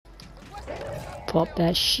Pop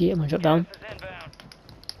that shit. I'm gonna drop down.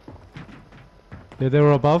 Yeah, they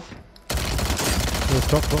were above. They were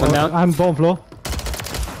top floor. One down. And bottom floor.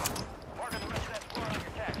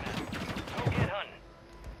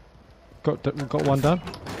 Got one down.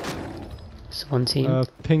 It's one team.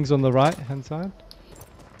 Pings on the right hand side.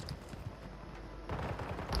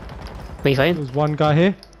 Where you fighting? There's one guy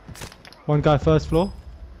here. One guy first floor.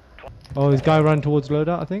 Oh, this guy ran towards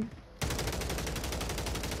loadout, I think.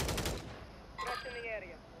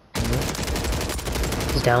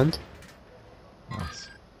 He's downed. Nice.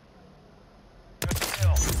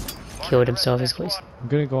 Killed himself. He's got his... I'm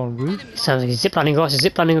gonna go on roof. Sounds like he's ziplining across. He's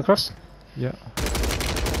ziplining across. Yeah.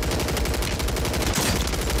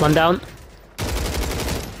 One down.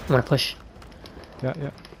 I'm gonna push. Yeah,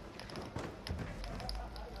 yeah.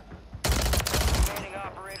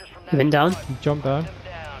 He went down. He jumped down.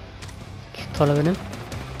 Following him.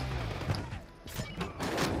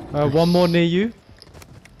 One more near you.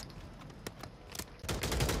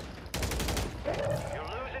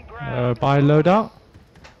 By loadout.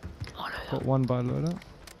 Oh no. Got one by loadout.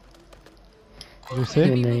 Did you see?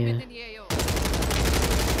 In the,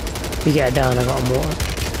 you get it down. I got a mortar.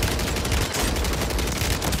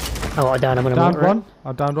 I got it down. I'm gonna Downed mortar one. it.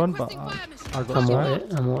 I downed one, but I got I'm strike. mortar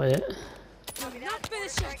it. I'm mortar it.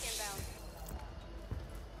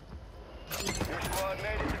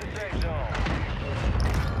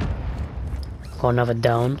 Got another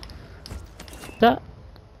down. That.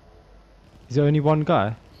 Is there only one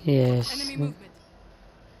guy? Yes.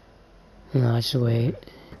 No, just wait.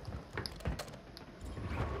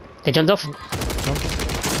 They jumped off.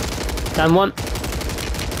 Down one.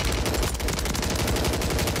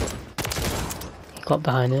 He got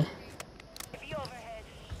behind her.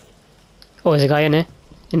 Oh, there's a guy in there.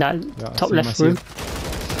 In that top left room.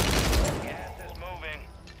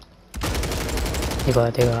 They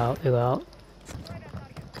got out. They got out.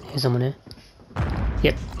 There's someone here.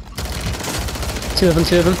 Yep. Two of them.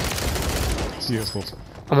 Beautiful.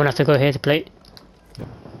 I'm gonna have to go here to plate. Yeah.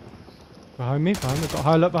 Behind me. Got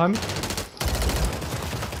high up behind me.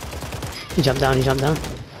 He jumped down. Need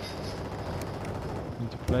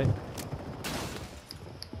to plate.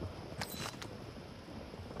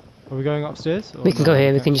 Are we going upstairs? We can go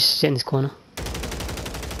here. We can just sit in this corner.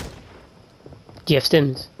 Do you have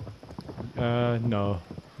stims? No.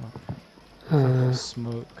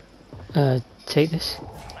 Smoke. Take this.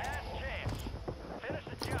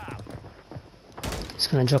 Just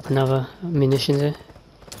gonna drop another munitions there.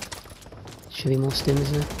 Should be more stims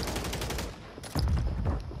there.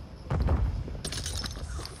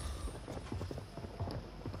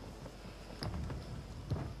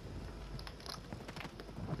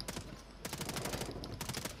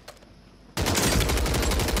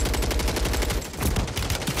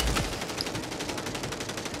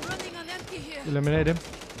 Eliminate him.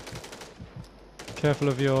 Careful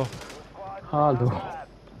of your... Hello.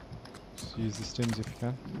 Just use the stims if you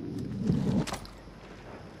can.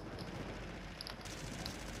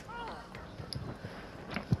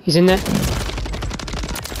 He's in there.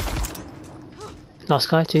 Last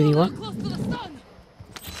guy, 2v1.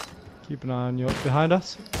 Keep an eye on your... Behind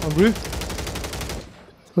us. On roof.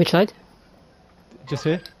 Which side? Just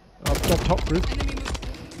here. Up top roof.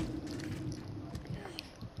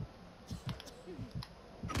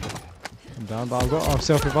 I'm down, but I'll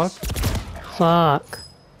self-revive. Fuck.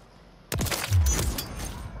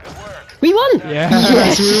 We won!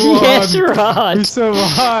 Yes, we won! Yes, Rod! We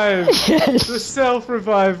survived! Yes. The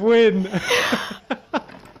self-revive win!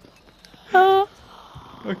 I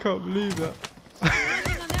can't believe that.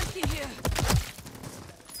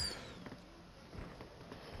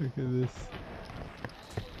 Look at this.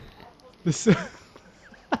 This.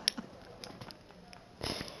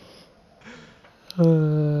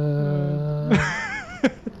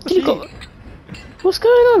 You got... What's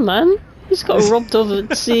going on, man? You just got robbed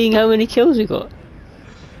of seeing how many kills we got.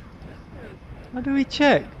 How do we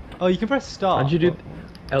check? Oh, you can press start. And you did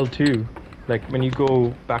L2, like when you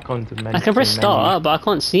go back onto the menu. I can press start, but I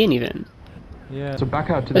can't see anything. Yeah. So back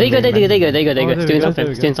out to Oh, there you go, main there you go, menu. there you go, there you go. It's doing something,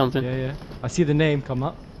 it's doing something. Yeah, yeah. I see the name come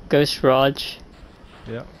up. Ghost Raj.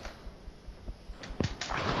 Yeah.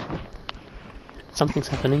 Something's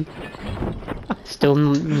happening. Still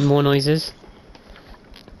more noises.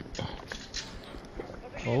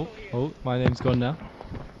 Oh, my name's gone now.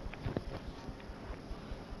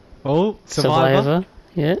 Oh, survivor.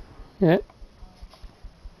 Yeah, yeah.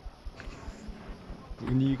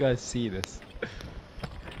 When you guys see this.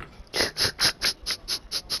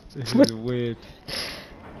 This is weird.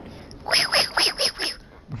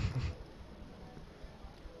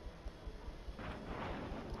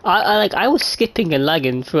 I was skipping and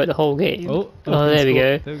lagging throughout the whole game. Oh, there we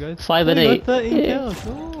go. There we go. 5 and Oh, you 8. got 13 Yeah. kills.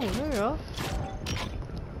 Oh, there you are.